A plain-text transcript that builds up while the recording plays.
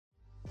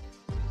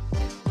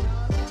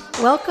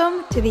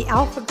Welcome to the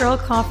Alpha Girl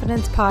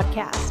Confidence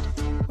Podcast,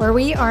 where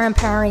we are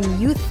empowering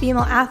youth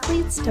female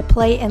athletes to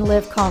play and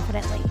live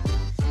confidently.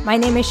 My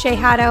name is Shay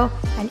Haddo,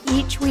 and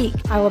each week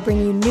I will bring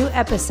you new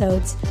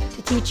episodes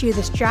to teach you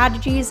the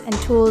strategies and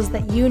tools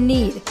that you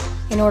need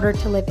in order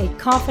to live a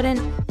confident,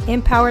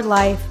 empowered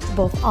life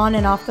both on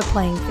and off the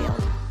playing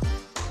field.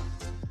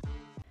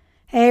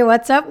 Hey,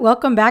 what's up?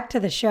 Welcome back to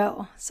the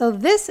show. So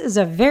this is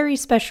a very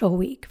special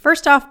week.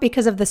 First off,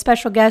 because of the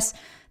special guests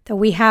that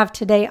we have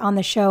today on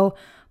the show,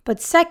 but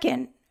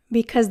second,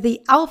 because the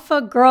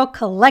Alpha Girl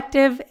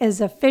Collective is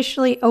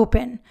officially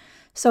open.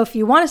 So if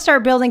you want to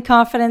start building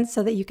confidence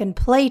so that you can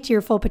play to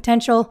your full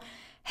potential,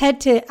 head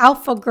to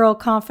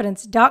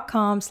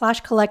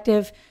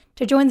alphagirlconfidence.com/collective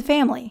to join the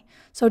family.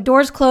 So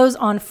doors close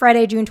on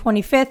Friday, June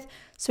 25th.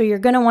 So you're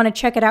going to want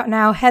to check it out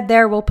now. Head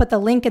there. We'll put the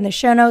link in the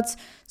show notes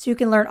so you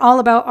can learn all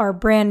about our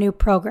brand new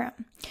program.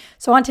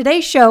 So on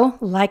today's show,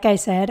 like I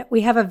said,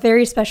 we have a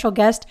very special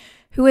guest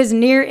who is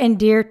near and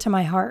dear to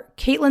my heart,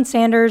 Katelyn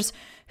Sanders,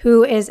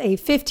 who is a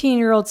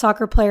 15-year-old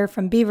soccer player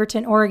from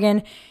Beaverton,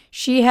 Oregon.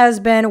 She has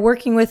been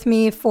working with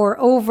me for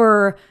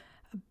over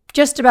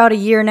just about a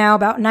year now,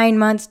 about 9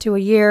 months to a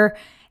year,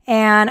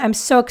 and I'm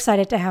so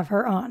excited to have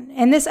her on.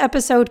 In this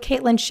episode,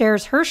 Katelyn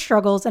shares her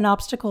struggles and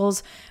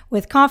obstacles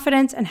with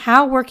confidence and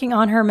how working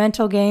on her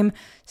mental game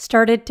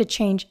started to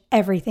change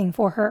everything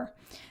for her.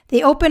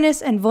 The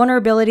openness and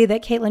vulnerability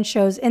that Katelyn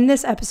shows in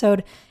this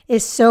episode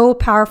is so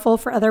powerful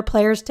for other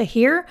players to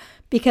hear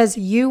because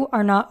you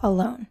are not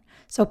alone.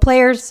 So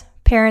players,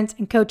 parents,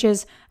 and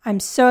coaches, I'm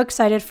so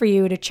excited for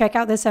you to check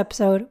out this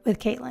episode with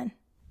Katelyn.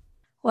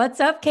 What's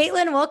up,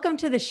 Katelyn? Welcome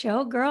to the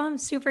show, girl. I'm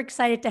super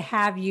excited to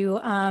have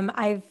you.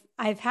 I've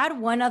had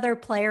one other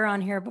player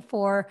on here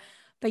before,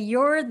 but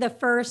you're the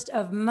first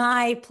of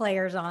my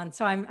players on.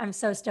 So I'm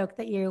so stoked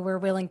that you were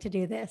willing to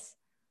do this.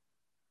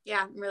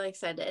 Yeah, I'm really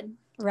excited.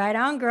 Right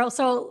on, girl.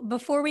 So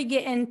before we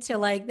get into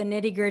like the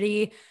nitty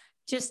gritty,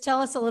 just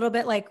tell us a little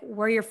bit like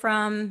where you're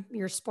from,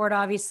 your sport,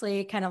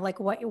 obviously, kind of like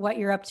what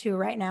you're up to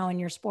right now in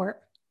your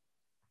sport.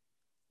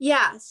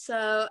 Yeah,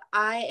 so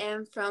I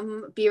am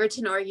from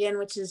Beaverton, Oregon,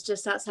 which is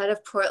just outside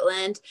of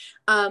Portland.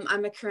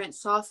 I'm a current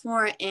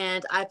sophomore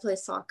and I play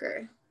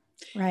soccer.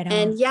 Right on.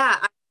 And yeah,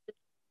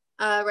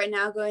 I'm right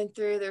now going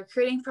through the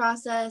recruiting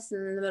process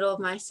and in the middle of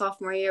my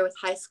sophomore year with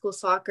high school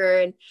soccer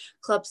and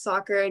club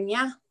soccer. And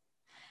yeah.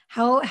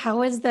 How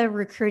has the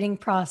recruiting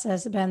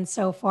process been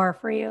so far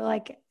for you?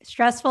 Like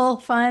stressful,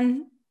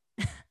 fun?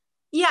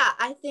 Yeah,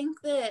 I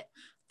think that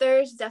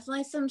there's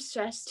definitely some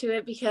stress to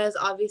it because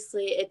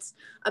obviously it's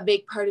a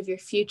big part of your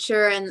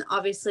future and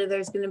obviously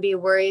there's going to be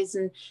worries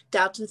and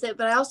doubts with it.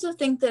 But I also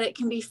think that it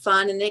can be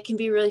fun and it can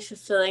be really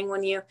fulfilling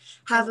when you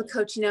have a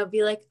coach,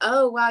 be like,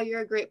 oh, wow,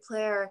 you're a great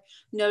player,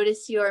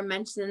 notice you or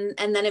mention,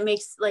 and then it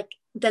makes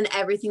then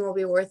everything will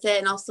be worth it.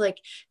 And also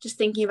just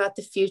thinking about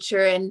the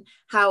future and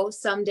how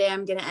someday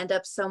I'm going to end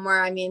up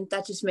somewhere. I mean,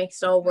 that just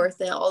makes it all worth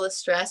it. All the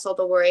stress, all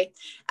the worry.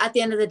 At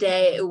the end of the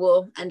day, it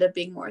will end up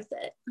being worth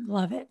it.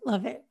 Love it.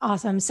 Love it.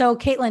 Awesome. So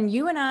Katelyn,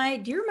 you and I,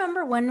 do you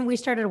remember when we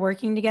started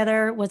working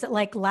together? Was it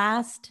like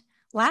last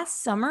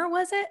summer,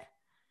 was it?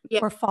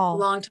 Yeah. Or fall?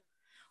 Long time.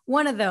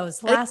 One of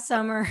those, last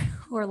summer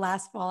or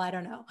last fall. I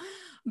don't know.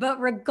 But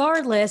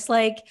regardless,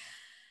 I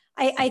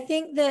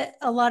think that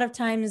a lot of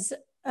times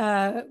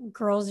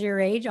girls your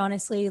age,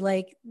 honestly,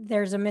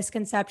 there's a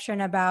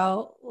misconception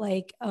about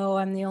oh,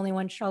 I'm the only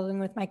one struggling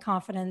with my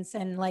confidence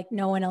and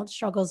no one else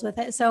struggles with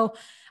it. So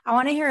I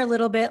want to hear a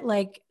little bit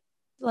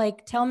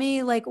tell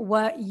me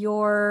what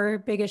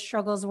your biggest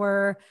struggles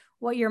were,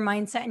 what your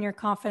mindset and your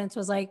confidence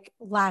was like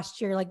last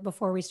year,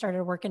 before we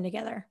started working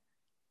together.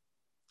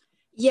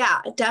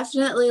 Yeah,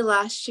 definitely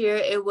last year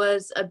it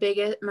was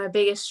my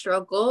biggest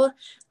struggle.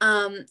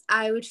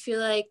 I would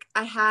feel like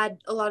I had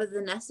a lot of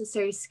the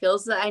necessary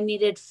skills that I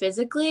needed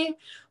physically,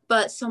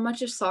 but so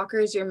much of soccer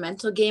is your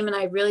mental game. And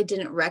I really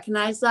didn't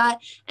recognize that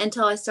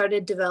until I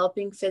started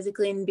developing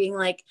physically and being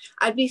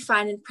I'd be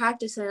fine in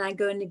practice and I'd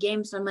go into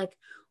games and I'm like,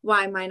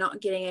 why am I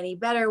not getting any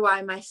better? Why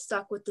am I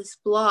stuck with this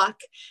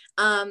block?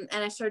 And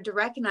I started to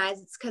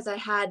recognize it's because I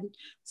had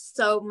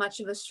so much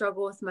of a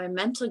struggle with my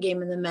mental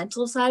game and the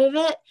mental side of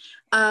it.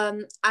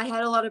 I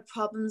had a lot of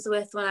problems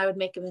with when I would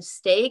make a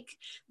mistake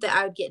that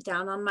I would get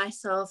down on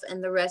myself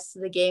and the rest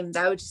of the game,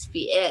 that would just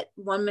be it.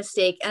 One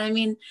mistake. And I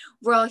mean,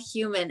 we're all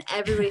human.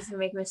 Everybody's gonna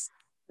make mistakes.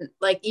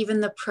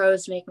 Even the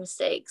pros make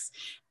mistakes.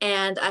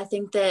 And I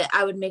think that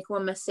I would make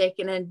one mistake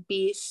and I'd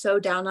be so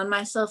down on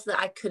myself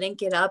that I couldn't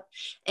get up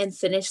and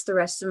finish the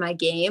rest of my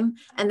game.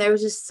 And there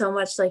was just so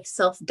much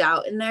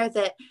self-doubt in there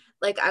that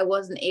I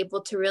wasn't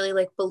able to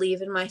really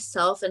believe in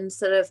myself. And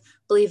instead of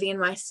believing in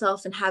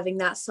myself and having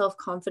that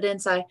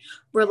self-confidence, I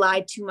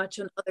relied too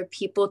much on other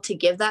people to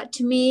give that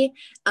to me.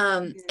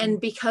 And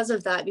because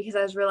of that, because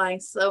I was relying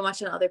so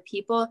much on other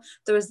people,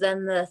 there was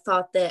then the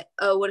thought that,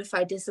 oh, what if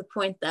I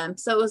disappoint them?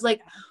 So it was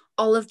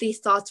all of these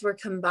thoughts were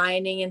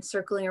combining and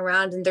circling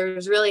around, and there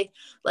was really,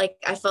 like,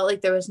 I felt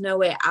like there was no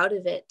way out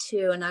of it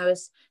too, and I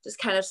was just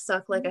kind of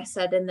stuck, like I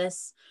said, in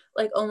this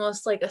like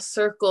almost like a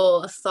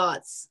circle of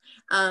thoughts.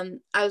 I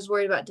was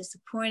worried about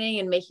disappointing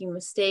and making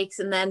mistakes,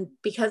 and then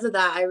because of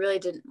that I really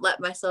didn't let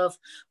myself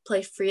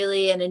play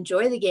freely and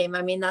enjoy the game.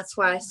 I mean, that's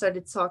why I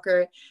started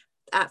soccer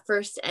at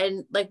first,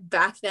 and like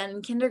back then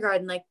in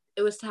kindergarten, like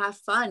it was to have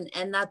fun,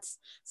 and that's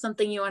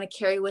something you want to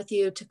carry with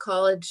you to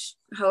college,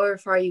 however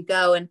far you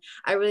go. And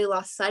I really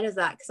lost sight of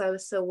that because I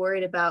was so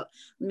worried about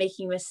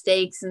making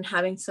mistakes and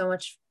having so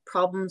much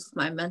problems with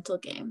my mental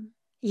game.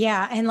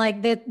 Yeah, and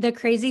like the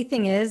crazy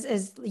thing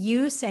is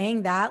you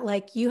saying that,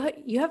 like you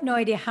have no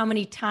idea how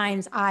many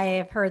times I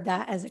have heard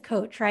that as a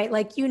coach, right?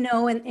 Like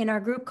in our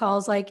group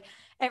calls, like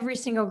every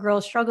single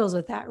girl struggles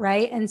with that,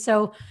 right? And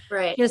so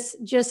Right.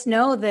 just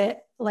know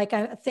that, like,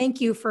 I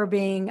thank you for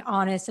being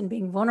honest and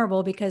being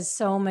vulnerable, because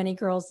so many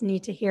girls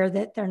need to hear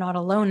that they're not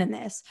alone in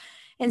this.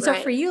 And so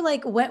for Right. you,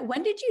 like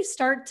when did you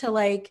start to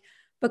like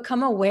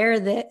become aware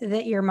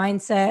that your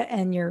mindset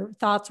and your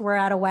thoughts were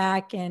out of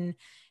whack, and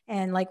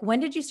like when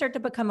did you start to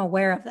become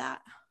aware of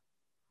that?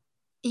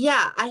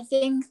 Yeah, I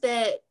think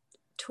that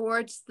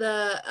towards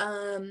the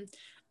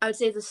I would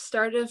say the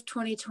start of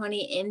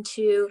 2020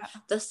 into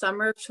the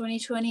summer of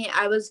 2020,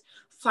 I was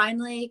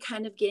finally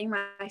kind of getting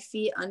my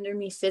feet under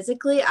me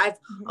physically. I've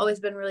Mhm. always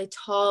been really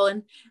tall,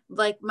 and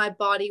like my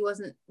body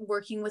wasn't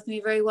working with me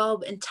very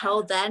well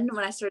until then,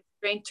 when I started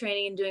strength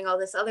training and doing all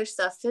this other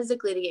stuff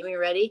physically to get me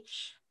ready.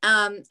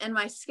 And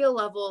my skill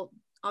level,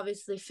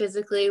 obviously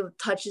physically with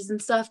touches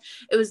and stuff,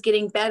 it was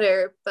getting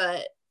better,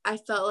 but I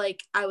felt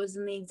like I was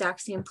in the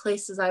exact same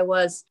place as I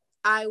was.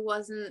 I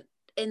wasn't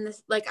in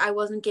this, like I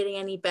wasn't getting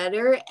any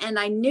better, and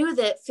I knew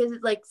that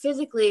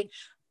physically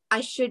I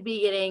should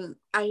be getting,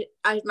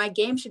 my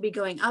game should be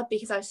going up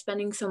because I was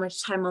spending so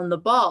much time on the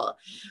ball.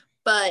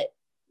 But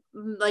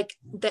like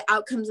the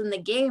outcomes in the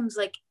games,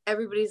 like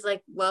everybody's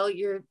like, well,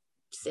 you're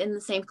in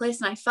the same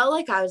place, and I felt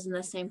like I was in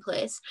the same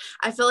place.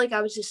 I felt like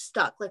I was just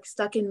stuck, like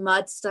stuck in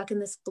mud, stuck in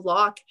this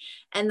block.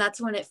 And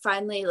that's when it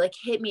finally like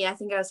hit me. I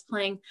think I was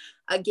playing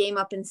a game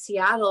up in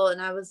Seattle,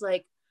 and I was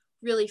like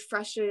really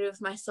frustrated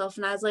with myself,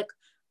 and I was like,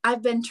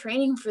 I've been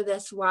training for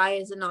this, why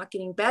is it not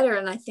getting better?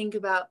 And I think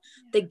about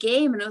the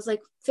game, and it was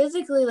like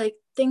physically, like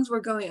things were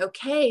going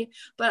okay,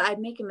 but I'd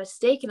make a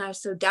mistake, and I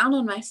was so down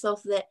on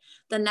myself that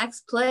the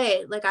next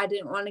play, like I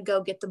didn't want to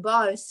go get the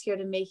ball. I was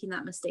scared of making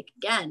that mistake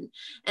again.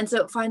 And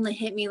so it finally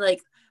hit me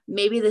like,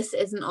 maybe this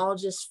isn't all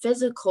just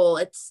physical,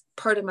 it's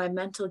part of my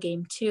mental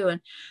game too.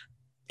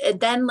 And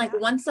then like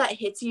once that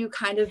hits you, you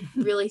kind of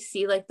really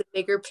see like the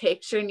bigger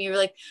picture, and you're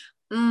like,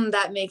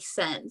 that makes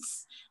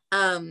sense.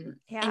 And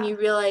Yeah. you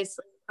realize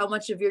like, how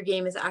much of your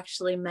game is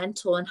actually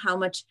mental, and how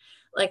much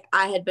like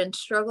I had been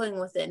struggling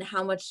with it, and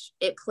how much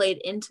it played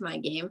into my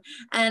game.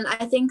 And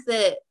I think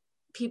that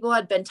people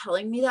had been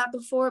telling me that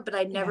before, but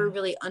I never Yeah.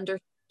 really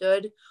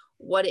understood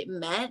what it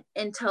meant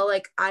until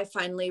like I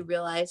finally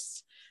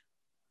realized,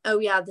 oh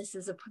yeah, this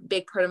is a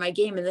big part of my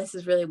game, and this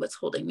is really what's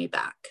holding me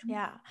back.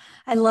 Yeah.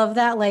 I love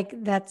that.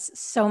 Like that's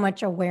so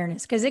much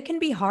awareness, because it can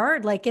be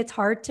hard. Like it's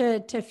hard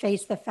to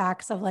face the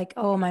facts of like,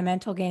 oh, my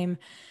mental game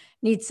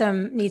needs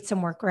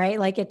some work, right?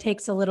 Like it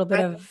takes a little bit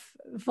Right. of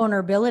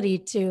vulnerability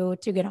to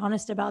get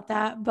honest about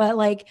that. But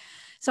like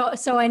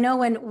so I know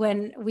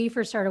when we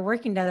first started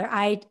working together,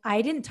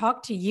 I didn't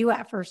talk to you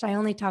at first. I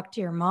only talked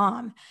to your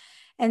mom.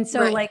 And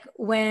so Right. like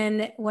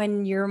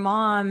when your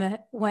mom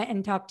went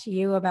and talked to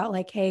you about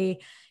like, hey,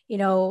 do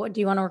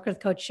you want to work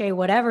with Coach Shay,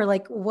 whatever,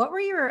 like what were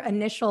your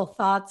initial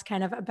thoughts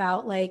kind of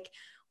about like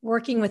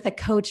working with a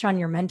coach on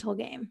your mental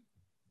game?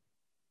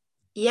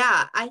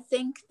 Yeah, I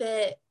think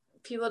that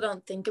people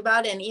don't think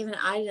about it. And even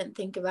I didn't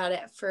think about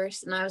it at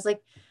first. And I was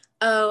like,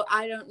 oh,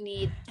 I don't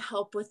need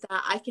help with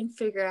that. I can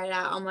figure it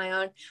out on my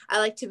own. I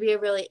like to be a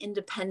really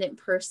independent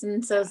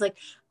person. So I was like,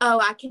 oh,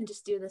 I can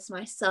just do this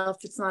myself.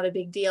 It's not a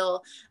big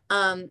deal.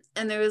 And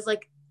there was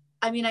like,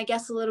 I mean, I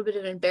guess a little bit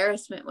of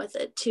embarrassment with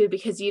it too,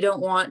 because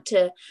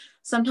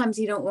sometimes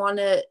you don't want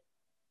to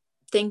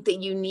think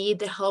that you need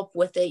to help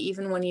with it,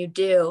 even when you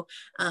do.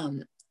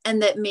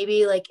 And that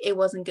maybe like it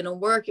wasn't going to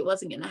work, it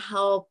wasn't going to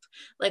help.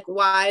 Like,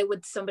 why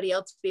would somebody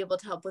else be able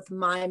to help with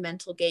my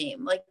mental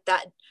game? Like,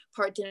 that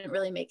part didn't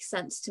really make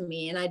sense to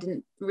me. And I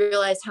didn't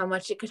realize how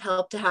much it could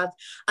help to have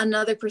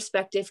another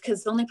perspective,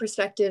 because the only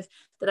perspective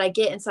that I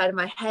get inside of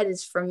my head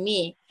is from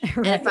me.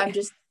 And if I'm Right.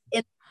 just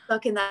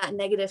stuck in that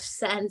negative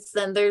sense,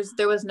 then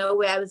there was no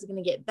way I was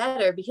going to get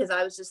better, because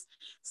I was just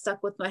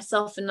stuck with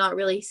myself and not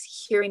really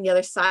hearing the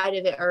other side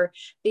of it, or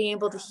being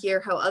able to hear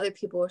how other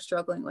people were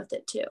struggling with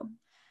it too.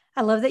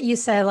 I love that you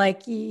said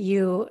like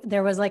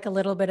there was like a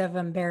little bit of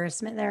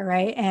embarrassment there,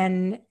 right?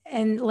 And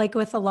like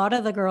with a lot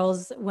of the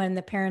girls when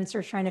the parents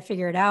are trying to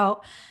figure it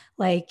out,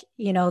 like,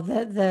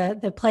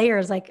 the player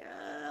is like,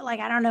 like,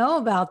 I don't know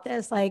about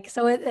this. Like,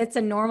 so it's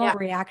a normal Yeah.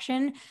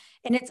 reaction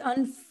and it's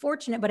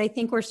unfortunate, but I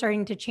think we're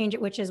starting to change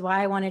it, which is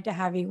why I wanted to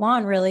have you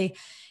on really,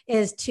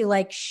 is to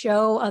like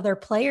show other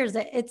players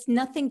that it's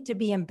nothing to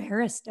be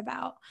embarrassed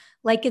about.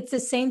 Like it's the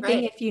same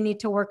thing Right. if you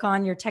need to work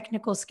on your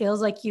technical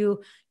skills, like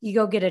you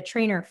go get a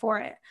trainer for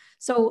it.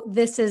 So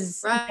this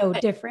is no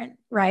Right. different,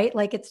 right?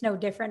 Like it's no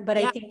different, but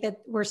I Yeah. think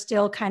that we're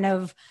still kind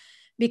of,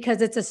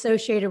 because it's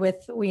associated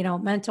with,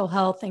 mental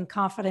health and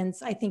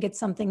confidence. I think it's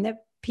something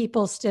that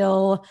people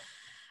still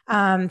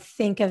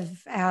think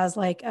of as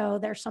like, oh,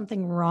 there's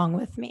something wrong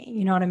with me.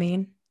 You know what I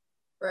mean?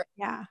 Right.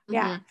 Yeah.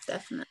 Yeah. Mm-hmm.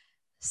 Definitely.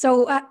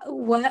 So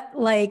what,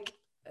 like,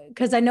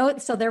 because I know,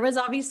 so there was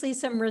obviously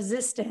some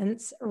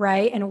resistance,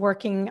 right? And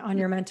working on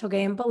your mental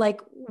game, but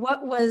like,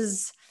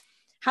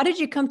 how did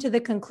you come to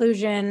the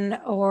conclusion,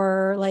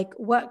 or like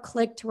what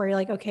clicked where you're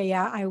like, okay,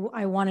 yeah,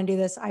 I want to do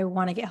this. I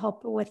want to get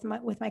help with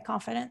my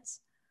confidence.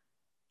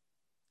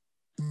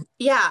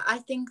 Yeah, I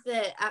think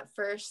that at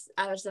first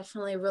I was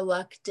definitely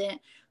reluctant,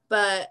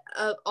 but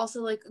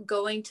also like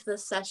going to the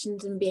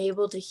sessions and be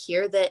able to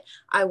hear that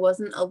I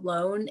wasn't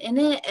alone in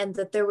it and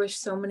that there were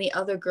so many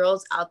other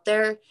girls out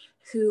there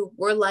who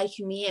were like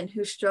me and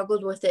who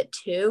struggled with it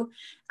too.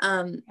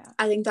 Yeah.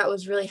 I think that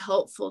was really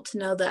helpful to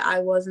know that I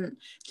wasn't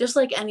just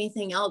like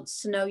anything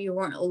else, to know you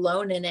weren't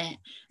alone in it.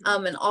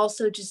 And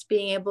also just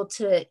being able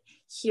to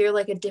hear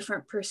like a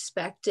different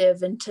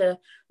perspective and to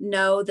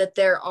know that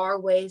there are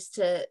ways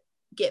to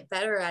get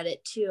better at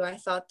it too. I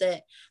thought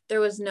that there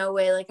was no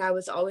way, like I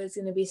was always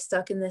going to be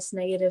stuck in this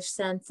negative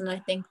sense. And I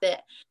think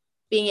that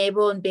being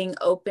able and being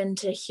open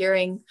to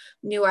hearing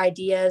new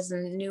ideas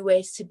and new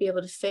ways to be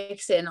able to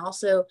fix it, and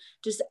also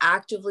just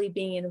actively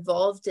being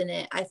involved in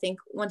it. I think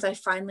once I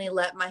finally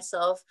let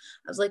myself,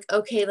 I was like,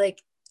 okay,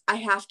 like I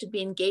have to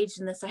be engaged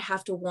in this. I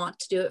have to want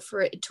to do it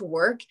for it to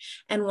work.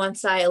 And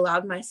once I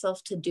allowed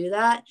myself to do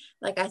that,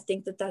 like I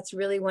think that that's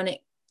really when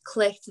it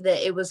clicked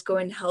that it was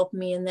going to help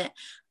me and that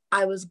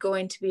I was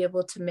going to be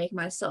able to make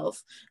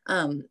myself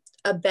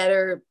a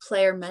better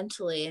player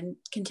mentally and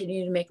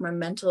continue to make my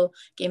mental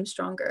game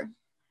stronger.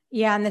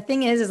 Yeah, and the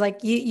thing is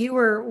like you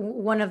were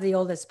one of the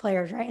oldest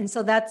players, right? And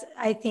so that's,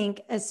 I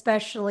think,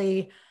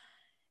 especially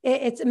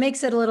it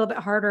makes it a little bit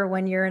harder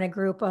when you're in a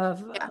group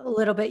of Yeah. a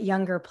little bit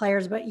younger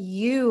players, but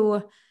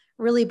you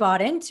really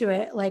bought into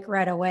it like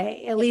right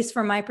away. At least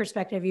from my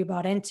perspective, you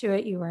bought into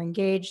it, you were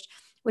engaged,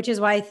 which is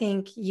why I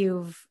think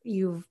you've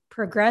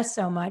progressed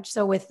so much.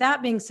 So with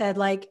that being said,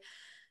 like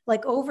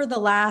over the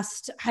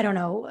last, I don't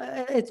know,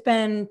 it's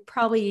been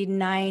probably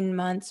 9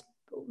 months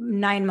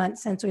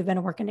since we've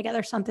been working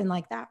together, something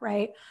like that,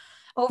 right?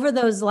 Over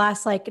those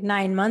last like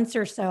 9 months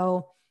or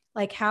so,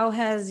 like how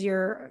has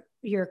your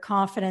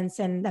confidence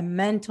and the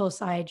mental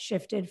side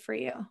shifted for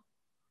you?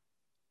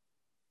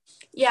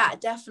 Yeah,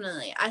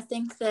 definitely. I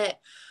think that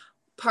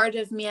part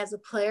of me as a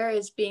player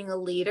is being a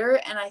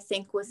leader. And I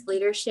think with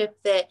leadership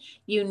that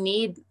you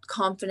need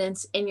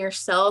confidence in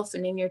yourself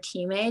and in your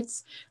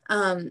teammates.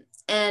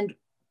 And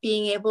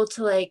being able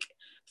to like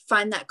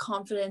find that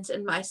confidence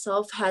in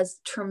myself has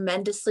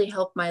tremendously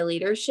helped my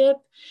leadership,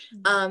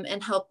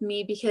 and helped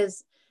me,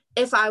 because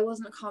if I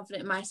wasn't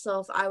confident in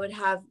myself, I would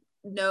have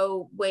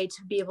no way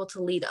to be able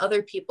to lead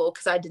other people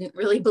because I didn't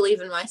really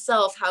believe in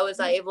myself. How was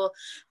I able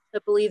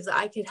to believe that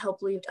I could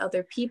help lead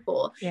other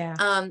people? Yeah.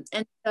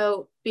 And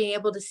so being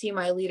able to see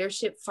my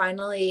leadership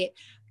finally,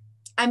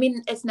 I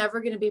mean, it's never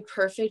going to be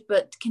perfect,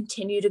 but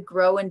continue to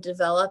grow and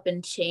develop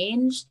and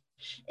change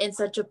in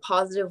such a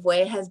positive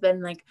way has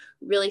been like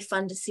really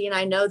fun to see. And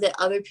I know that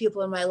other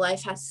people in my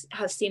life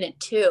have seen it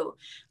too.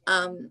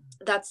 And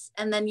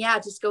then, yeah,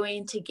 just going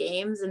into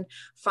games and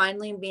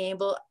finally being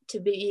able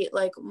to be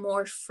like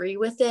more free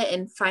with it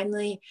and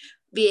finally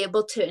be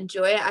able to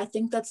enjoy it. I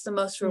think that's the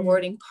most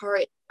rewarding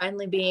part,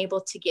 finally being able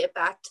to get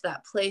back to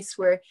that place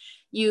where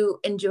you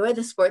enjoy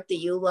the sport that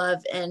you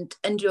love and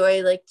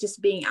enjoy like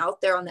just being out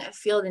there on that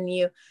field, and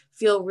you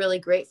feel really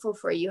grateful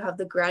for it. You have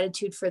the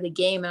gratitude for the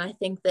game. And I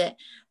think that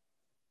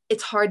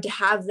it's hard to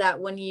have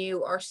that when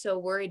you are so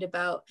worried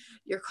about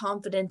your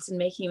confidence and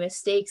making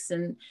mistakes.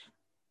 And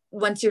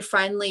once your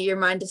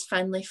mind is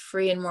finally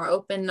free and more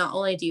open, not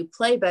only do you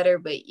play better,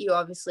 but you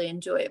obviously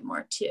enjoy it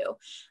more too.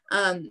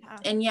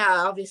 And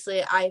yeah,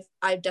 obviously I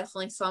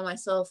definitely saw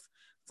myself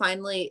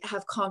finally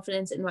have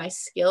confidence in my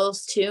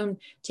skills too, and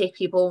take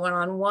people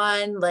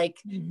one-on-one, like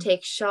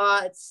take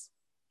shots.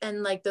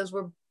 And like those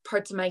were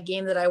parts of my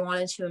game that I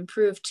wanted to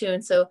improve too.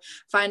 And so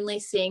finally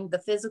seeing the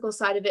physical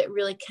side of it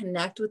really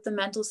connect with the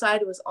mental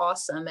side was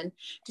awesome. And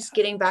just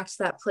getting back to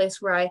that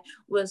place where I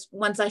was,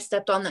 once I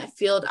stepped on that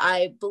field,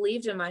 I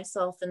believed in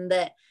myself, and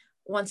that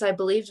once I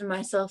believed in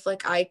myself,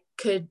 like I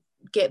could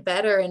get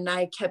better, and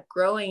I kept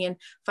growing and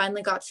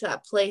finally got to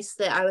that place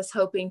that I was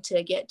hoping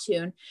to get to.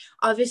 And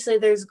obviously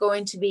there's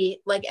going to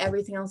be, like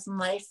everything else in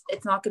life,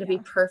 it's not going to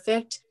be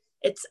perfect.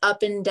 It's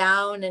up and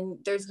down, and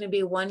there's going to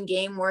be one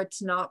game where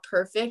it's not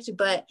perfect,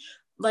 but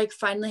like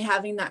finally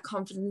having that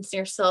confidence in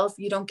yourself,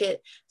 you don't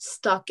get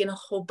stuck in a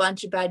whole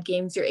bunch of bad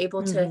games. You're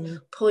able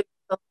to pull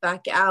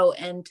back out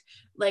and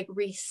like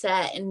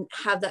reset and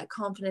have that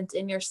confidence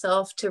in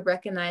yourself to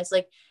recognize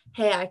like,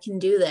 hey, I can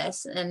do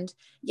this. And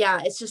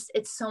yeah,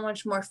 it's so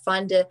much more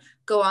fun to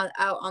go out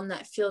on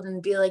that field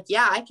and be like,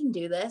 yeah, I can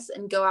do this,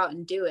 and go out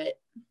and do it.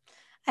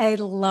 I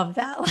love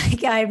that.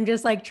 Like I'm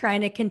just like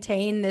trying to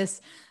contain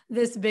this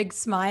big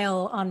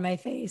smile on my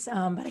face,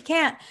 but I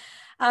can't.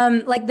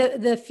 Like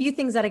the few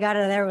things that I got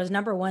out of there was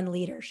number one,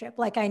 leadership.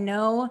 Like I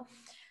know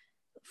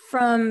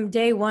from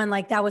day one,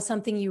 like that was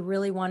something you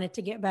really wanted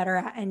to get better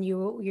at, and Yeah.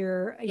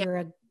 you're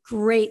a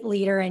great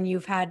leader, and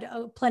you've had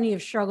plenty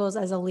of struggles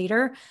as a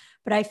leader.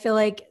 But I feel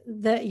like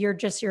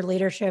your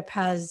leadership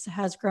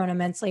has grown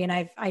immensely, and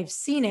I've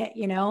seen it,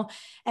 you know.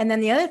 And then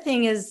the other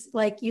thing is,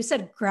 like you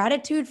said,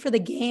 gratitude for the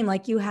game.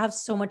 Like you have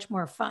so much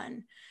more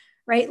fun,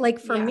 right? Like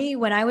for Yeah. me,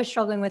 when I was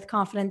struggling with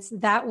confidence,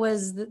 that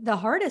was the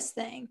hardest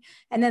thing.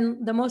 And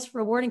then the most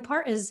rewarding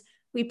part is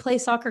we play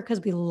soccer because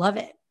we love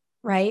it,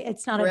 right?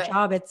 It's not a Right.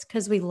 job, it's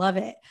because we love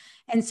it.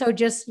 And so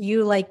just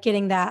you like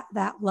getting that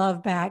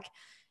love back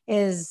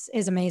is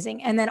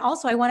amazing. And then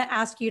also I want to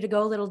ask you to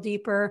go a little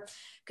deeper,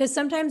 because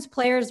sometimes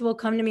players will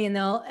come to me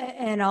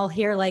and I'll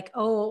hear like,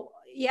 oh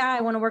yeah, I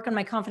want to work on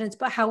my confidence,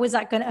 but how is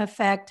that going to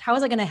affect, how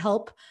is it going to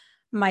help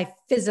my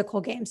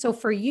physical game? So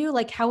for you,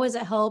 like how has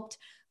it helped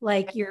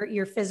like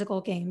your physical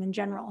game in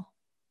general?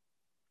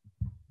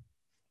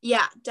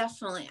 Yeah,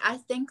 definitely. I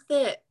think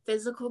that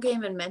physical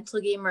game and mental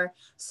game are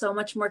so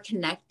much more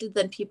connected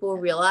than people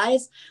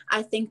realize.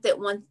 I think that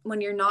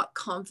when you're not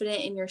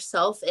confident in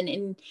yourself and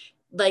in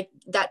like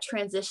that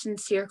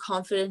transitions to your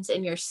confidence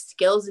and your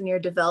skills and your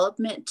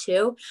development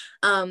too.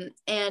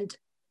 And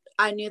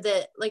I knew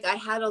that like I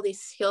had all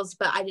these skills,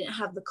 but I didn't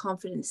have the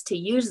confidence to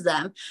use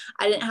them.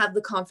 I didn't have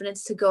the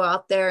confidence to go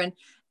out there and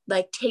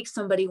like take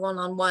somebody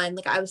one-on-one.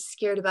 Like I was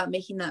scared about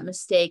making that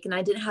mistake, and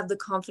I didn't have the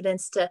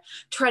confidence to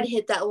try to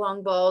hit that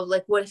long ball.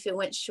 Like what if it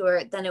went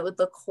short? Then it would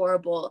look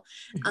horrible.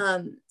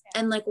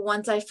 And like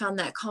once I found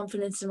that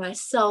confidence in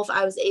myself,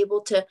 I was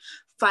able to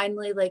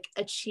finally like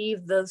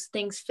achieve those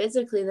things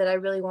physically that I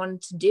really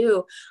wanted to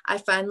do. I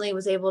finally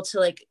was able to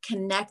like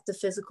connect the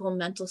physical and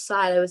mental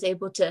side. I was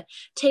able to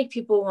take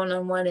people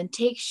one-on-one and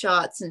take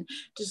shots and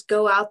just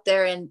go out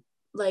there and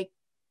like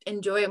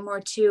enjoy it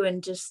more too.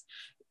 And just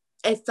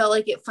it felt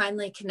like it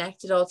finally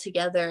connected all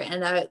together.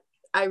 And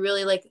I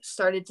really like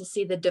started to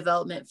see the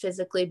development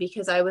physically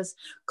because I was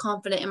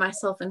confident in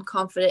myself and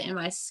confident in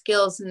my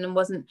skills and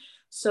wasn't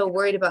so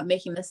worried about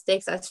making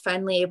mistakes. I was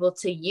finally able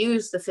to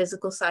use the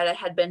physical side I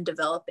had been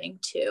developing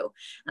too.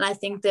 And I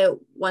think that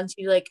once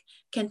you like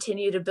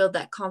continue to build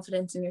that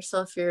confidence in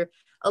yourself, you're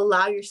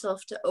allow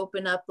yourself to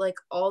open up like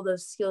all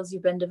those skills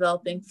you've been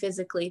developing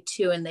physically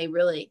too, and they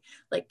really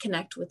like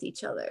connect with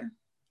each other.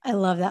 I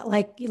love that.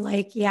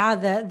 Yeah,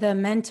 the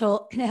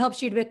mental, it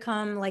helps you to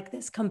become like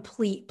this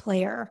complete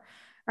player,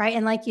 right?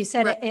 And like you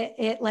said, Right.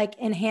 it like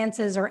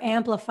enhances or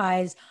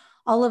amplifies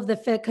all of the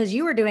fit, because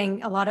you were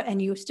doing a lot of,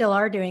 and you still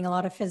are doing a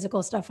lot of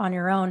physical stuff on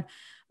your own,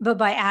 but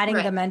by adding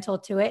the Right. mental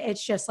to it,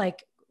 it's just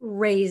like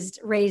raised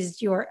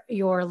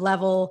your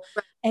level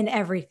Right. and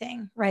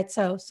everything, right?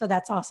 So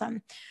that's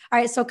awesome. All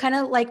right, so kind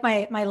of like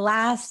my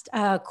last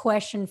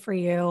question for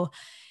you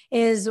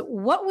is,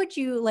 what would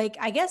you like,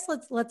 I guess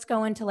let's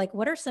go into like,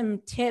 what are some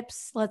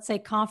tips, let's say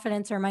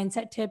confidence or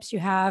mindset tips you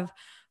have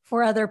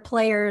for other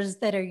players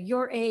that are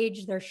your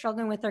age, they're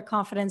struggling with their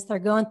confidence, they're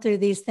going through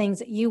these things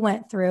that you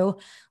went through.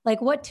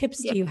 Like what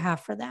tips Yeah. do you have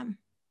for them?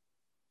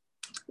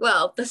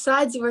 Well,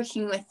 besides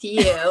working with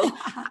you,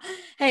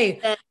 Hey,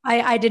 then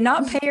I did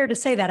not pay her to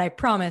say that, I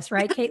promise,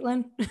 right,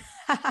 Caitlin?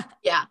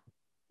 yeah.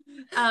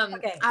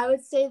 Okay. I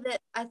would say that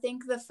I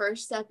think the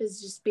first step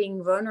is just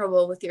being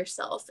vulnerable with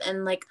yourself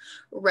and like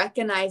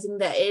recognizing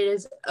that it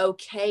is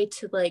okay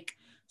to like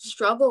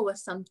struggle with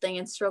something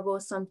and struggle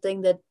with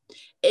something that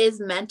is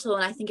mental.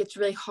 And I think it's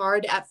really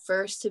hard at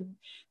first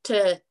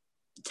to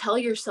tell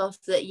yourself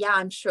that, yeah,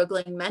 I'm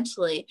struggling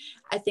mentally.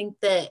 I think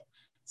that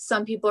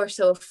some people are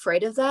so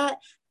afraid of that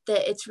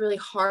that it's really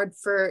hard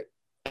for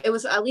it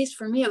was, at least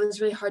for me, it was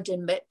really hard to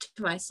admit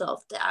to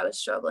myself that I was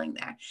struggling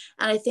there.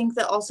 And I think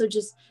that also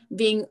just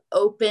being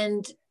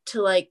open to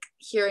like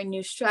hearing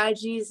new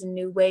strategies and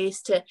new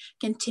ways to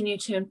continue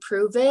to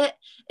improve it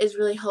is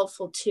really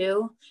helpful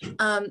too.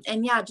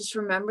 And yeah, just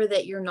remember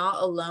that you're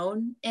not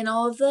alone in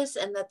all of this,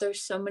 and that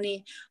there's so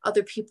many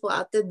other people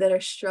out there that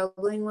are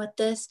struggling with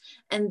this,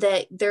 and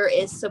that there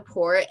is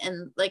support,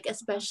 and like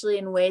especially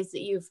in ways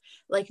that you've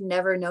like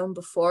never known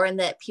before, and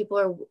that people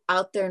are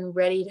out there and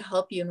ready to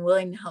help you and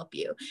willing to help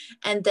you,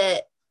 and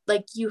that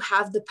like you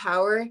have the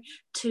power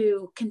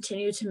to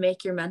continue to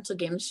make your mental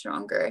game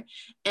stronger.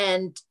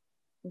 And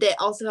that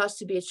also has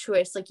to be a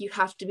choice. Like you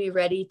have to be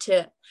ready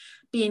to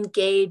be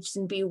engaged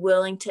and be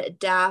willing to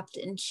adapt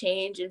and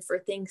change and for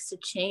things to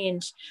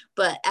change.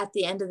 But at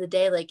the end of the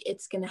day, like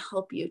it's going to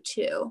help you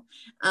too.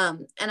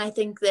 And I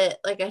think that,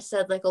 like I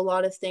said, like a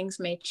lot of things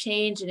may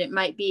change, and it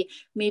might be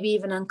maybe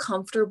even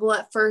uncomfortable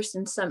at first.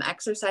 And some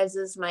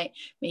exercises might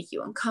make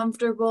you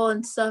uncomfortable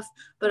and stuff.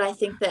 But I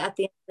think that at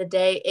the end of the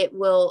day, it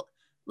will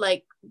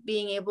like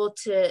being able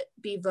to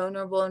be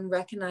vulnerable and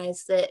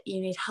recognize that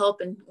you need help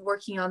and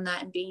working on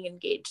that and being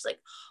engaged, like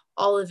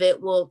all of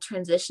it will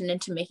transition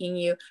into making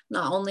you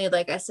not only,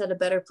 like I said, a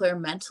better player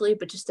mentally,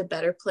 but just a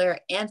better player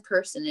and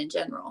person in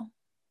general.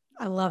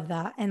 I love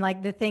that. And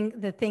like the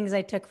things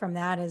I took from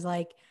that is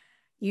like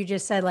you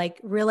just said, like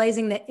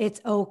realizing that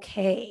it's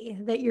okay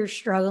that you're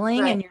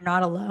struggling Right. and you're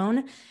not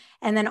alone.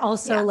 And then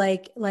also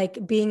Yeah.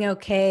 like being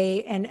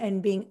okay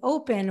and being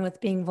open with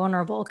being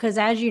vulnerable. Cause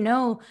as you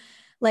know,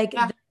 like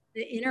Yeah.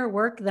 the inner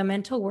work, the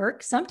mental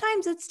work,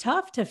 sometimes it's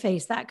tough to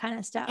face that kind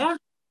of stuff, Yeah.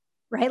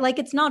 right? Like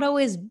it's not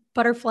always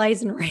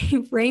butterflies and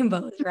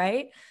rainbows,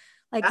 right?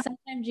 Like Yeah.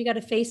 sometimes you got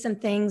to face some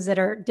things that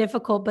are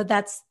difficult, but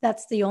that's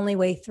the only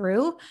way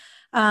through.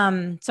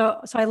 So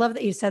I love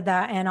that you said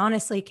that. And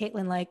honestly,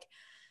 Katelyn, like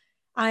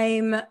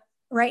I'm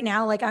right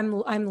now, like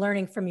I'm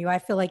learning from you. I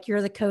feel like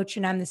you're the coach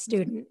and I'm the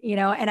student, you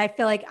know, and I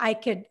feel like I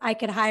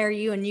could hire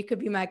you and you could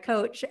be my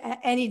coach at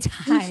any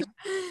time.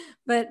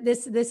 But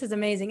this is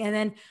amazing. And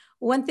then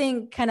one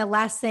thing, kind of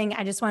last thing,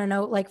 I just want to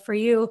know, like for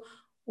you,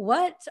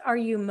 what are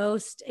you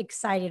most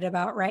excited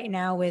about right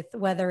now with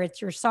whether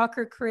it's your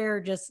soccer career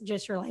or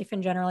just your life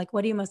in general? Like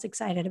what are you most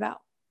excited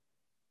about?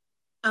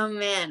 Oh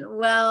man.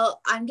 Well,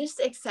 I'm just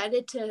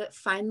excited to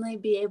finally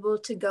be able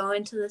to go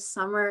into the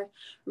summer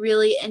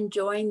really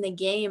enjoying the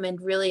game and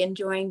really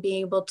enjoying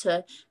being able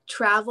to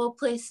travel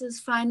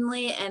places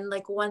finally. And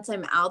like once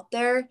I'm out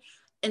there,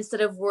 instead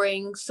of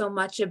worrying so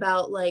much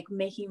about like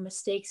making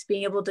mistakes,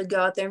 being able to go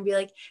out there and be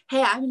like,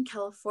 hey, I'm in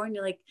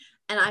California, like,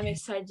 and I'm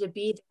excited to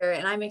be there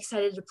and I'm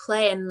excited to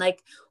play. And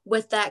like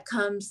with that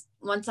comes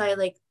once I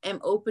like am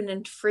open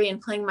and free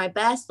and playing my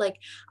best, like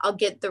I'll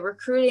get the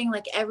recruiting,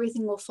 like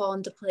everything will fall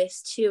into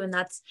place too. And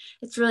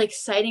it's really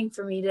exciting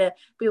for me to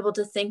be able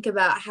to think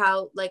about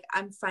how like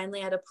I'm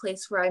finally at a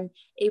place where I'm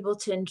able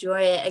to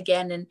enjoy it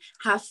again and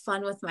have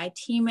fun with my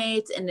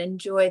teammates and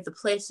enjoy the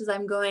places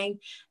I'm going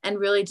and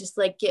really just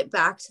like get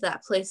back to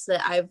that place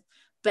that I've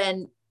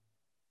been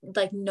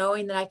like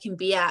knowing that I can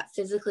be at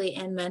physically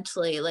and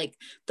mentally, like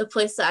the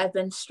place that I've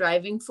been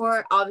striving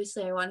for.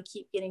 Obviously, I want to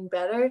keep getting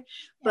better, Yeah.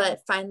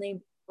 but finally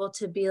able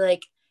to be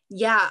like,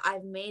 yeah,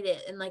 I've made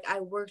it. And like, I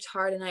worked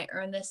hard and I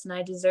earned this and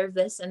I deserve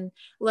this. And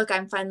look,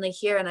 I'm finally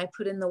here and I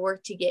put in the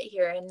work to get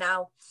here. And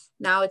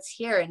now it's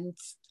here and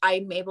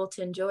I'm able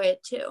to enjoy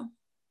it too.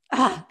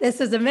 Ah,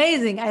 this is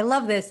amazing. I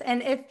love this.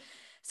 And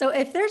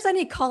if there's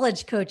any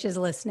college coaches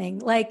listening,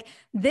 like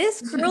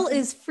this girl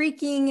is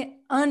freaking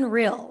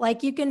unreal.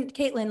 Like you can,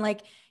 Katelyn,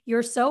 like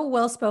you're so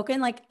well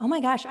spoken. Like, oh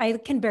my gosh, I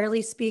can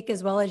barely speak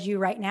as well as you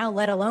right now,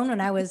 let alone when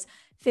I was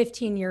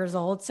 15 years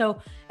old. So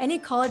any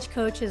college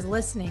coaches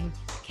listening,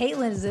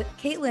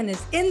 Katelyn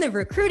is in the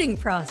recruiting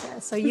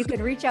process. So you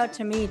can reach out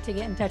to me to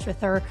get in touch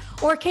with her.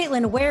 Or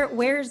Katelyn,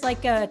 where's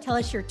like tell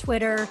us your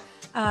Twitter.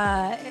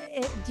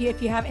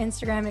 If you have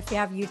Instagram, if you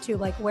have YouTube,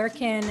 like where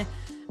can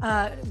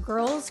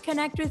girls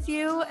connect with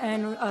you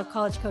and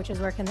college coaches,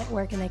 where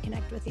can they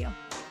connect with you?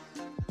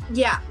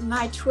 Yeah,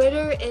 my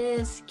Twitter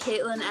is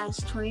Katelyn S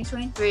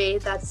 2023.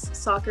 That's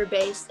soccer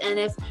based. And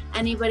if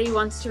anybody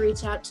wants to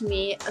reach out to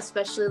me,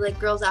 especially like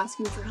girls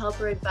asking for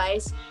help or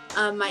advice,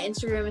 my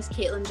Instagram is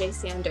Katelyn J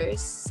Sanders.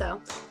 So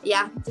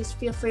yeah, just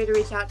feel free to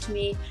reach out to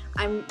me.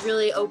 I'm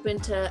really open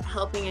to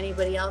helping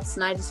anybody else,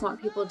 and I just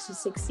want people to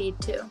succeed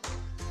too.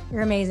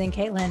 You're amazing,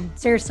 Katelyn.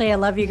 Seriously, I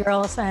love you,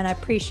 girls, and I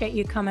appreciate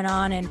you coming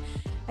on. And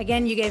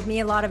again, you gave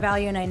me a lot of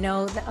value, and I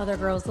know that other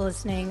girls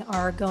listening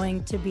are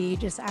going to be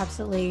just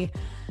absolutely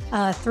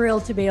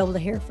thrilled to be able to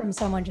hear from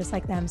someone just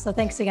like them. So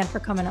thanks again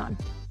for coming on.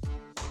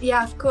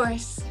 Yeah, of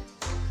course.